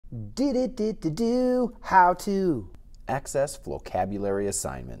How to access Flocabulary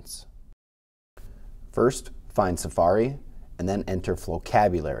assignments. First, find Safari and then enter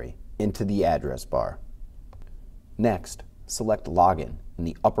Flocabulary into the address bar. Next, select Login in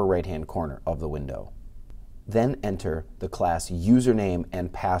the upper right-hand corner of the window. Then enter the class username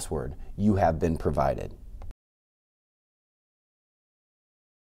and password you have been provided.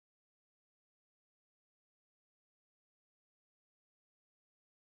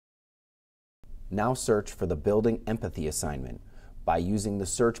 Now search for the Building Empathy assignment by using the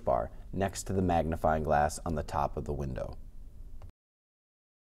search bar next to the magnifying glass on the top of the window.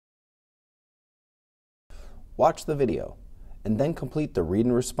 Watch the video and then complete the Read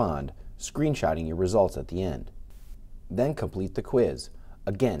and Respond, screenshotting your results at the end. Then complete the quiz,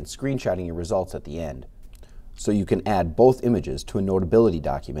 again screenshotting your results at the end, so you can add both images to a Notability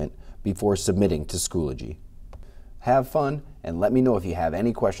document before submitting to Schoology. Have fun, and let me know if you have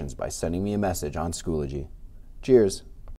any questions by sending me a message on Schoology. Cheers!